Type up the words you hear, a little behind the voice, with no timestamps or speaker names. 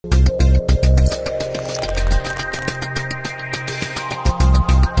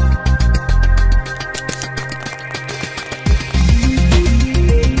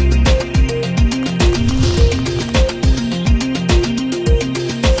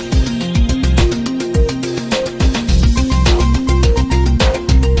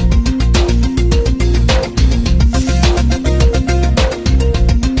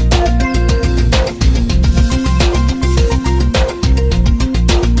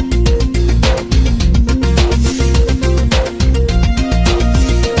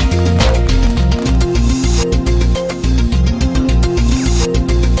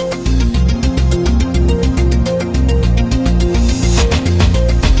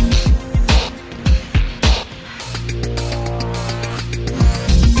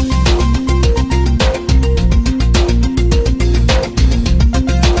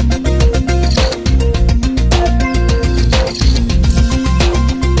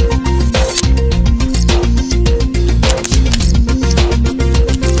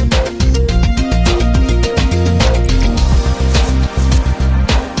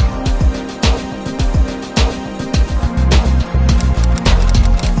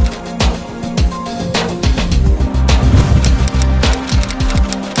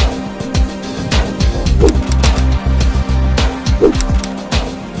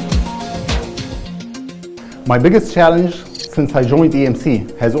My biggest challenge since I joined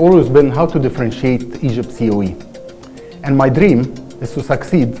EMC has always been how to differentiate Egypt COE. And my dream is to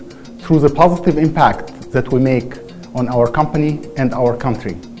succeed through the positive impact that we make on our company and our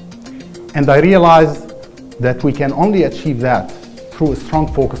country. And I realize that we can only achieve that through a strong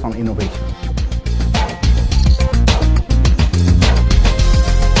focus on innovation.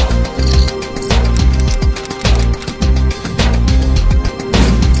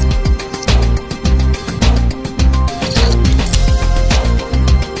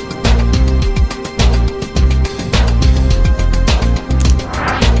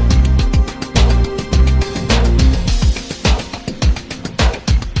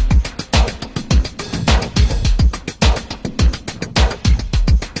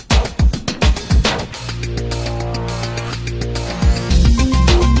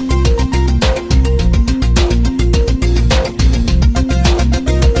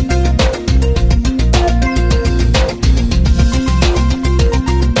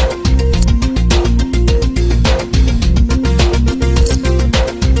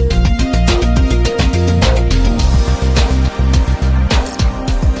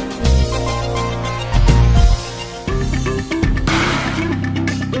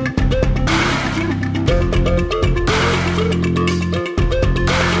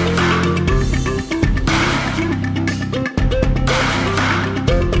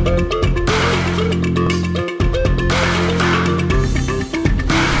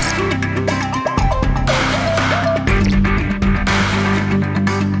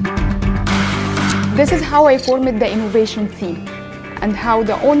 This is how I formed the innovation team and how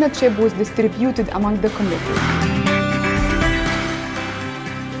the ownership was distributed among the committee.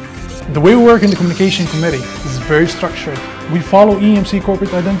 The way we work in the communication committee is very structured. We follow EMC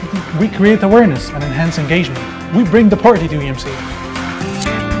corporate identity. We create awareness and enhance engagement. We bring the party to EMC.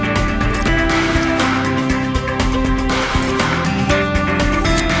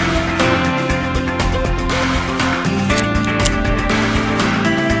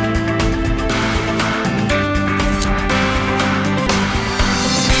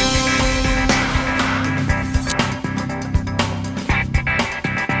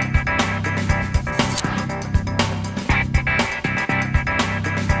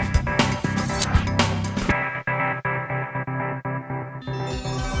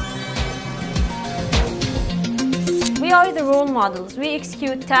 We are the role models. We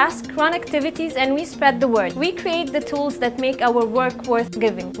execute tasks, run activities, and we spread the word. We create the tools that make our work worth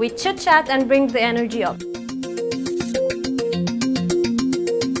giving. We chit-chat and bring the energy up.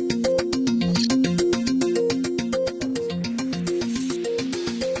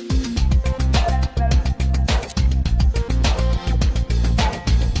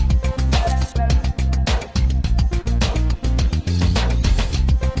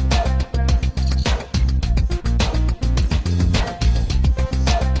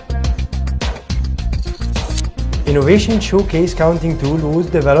 Innovation Showcase counting tool was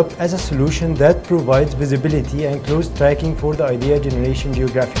developed as a solution that provides visibility and close tracking for the idea generation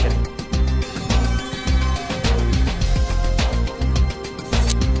geographically.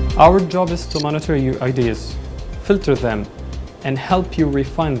 Our job is to monitor your ideas, filter them, and help you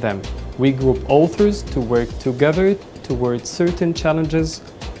refine them. We group authors to work together towards certain challenges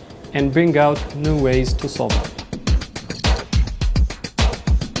and bring out new ways to solve them.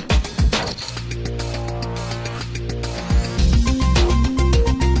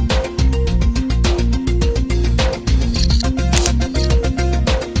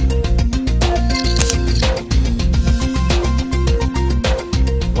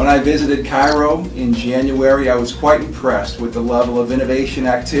 When I visited Cairo in January, I was quite impressed with the level of innovation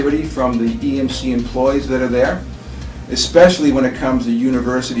activity from the EMC employees that are there, especially when it comes to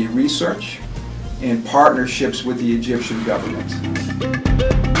university research and partnerships with the Egyptian government.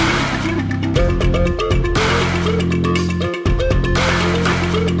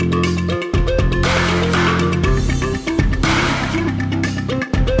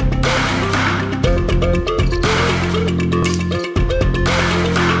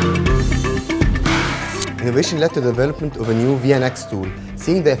 Innovation led to the development of a new VNX tool.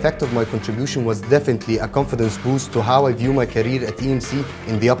 Seeing the effect of my contribution was definitely a confidence boost to how I view my career at EMC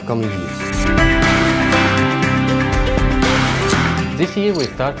in the upcoming years. This year we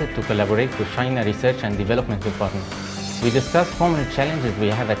started to collaborate with China Research and Development Department. We discussed common challenges we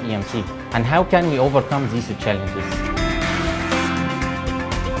have at EMC and how can we overcome these challenges.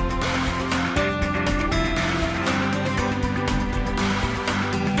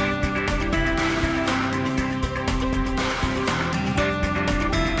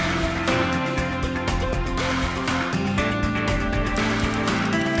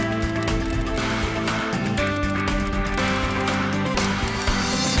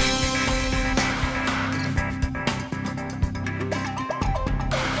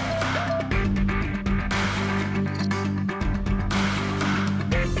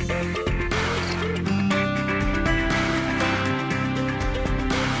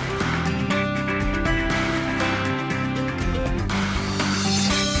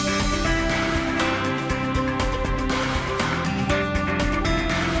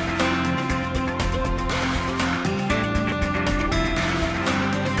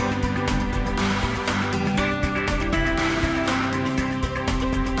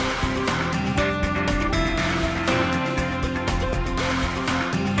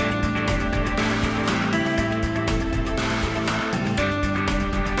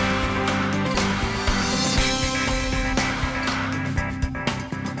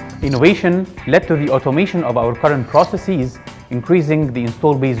 Innovation led to the automation of our current processes, increasing the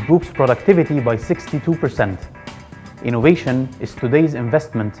install base group's productivity by 62%. Innovation is today's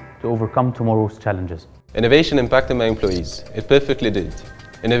investment to overcome tomorrow's challenges. Innovation impacted my employees. It perfectly did.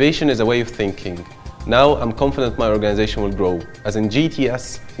 Innovation is a way of thinking. Now I'm confident my organization will grow. As in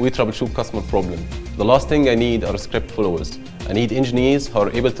GTS, we troubleshoot customer problems. The last thing I need are script followers. I need engineers who are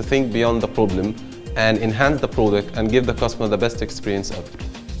able to think beyond the problem and enhance the product and give the customer the best experience ever.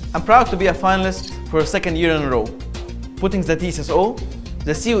 I'm proud to be a finalist for a second year in a row. Putting the TSSO,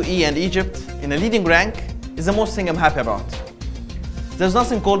 the COE and Egypt in a leading rank is the most thing I'm happy about. There's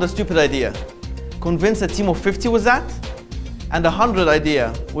nothing called a stupid idea. Convince a team of 50 with that, and 100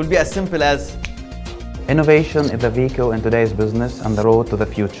 idea will be as simple as innovation is the vehicle in today's business and the road to the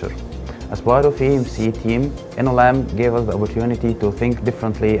future. As part of EMC team, InnoLam gave us the opportunity to think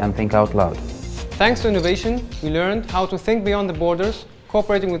differently and think out loud. Thanks to innovation, we learned how to think beyond the borders,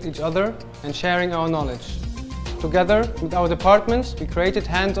 cooperating with each other and sharing our knowledge. Together with our departments, we created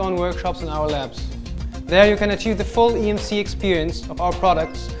hands-on workshops in our labs. There you can achieve the full EMC experience of our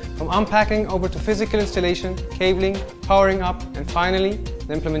products, from unpacking over to physical installation, cabling, powering up, and finally,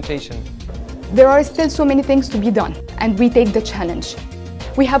 the implementation. There are still so many things to be done, and we take the challenge.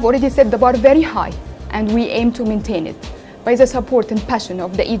 We have already set the bar very high, and we aim to maintain it by the support and passion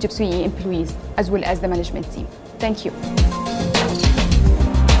of the Egypt COE employees, as well as the management team. Thank you.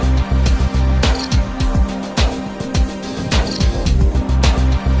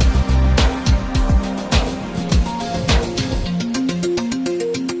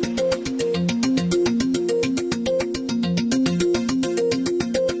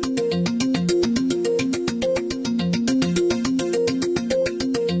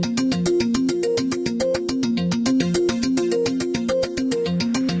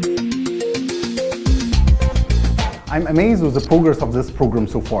 I'm amazed with the progress of this program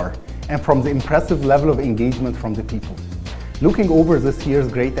so far and from the impressive level of engagement from the people. Looking over this year's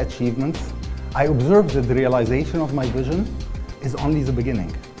great achievements, I observed that the realization of my vision is only the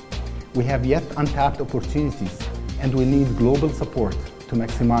beginning. We have yet untapped opportunities and we need global support to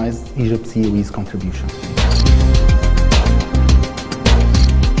maximize Egypt COE's contribution.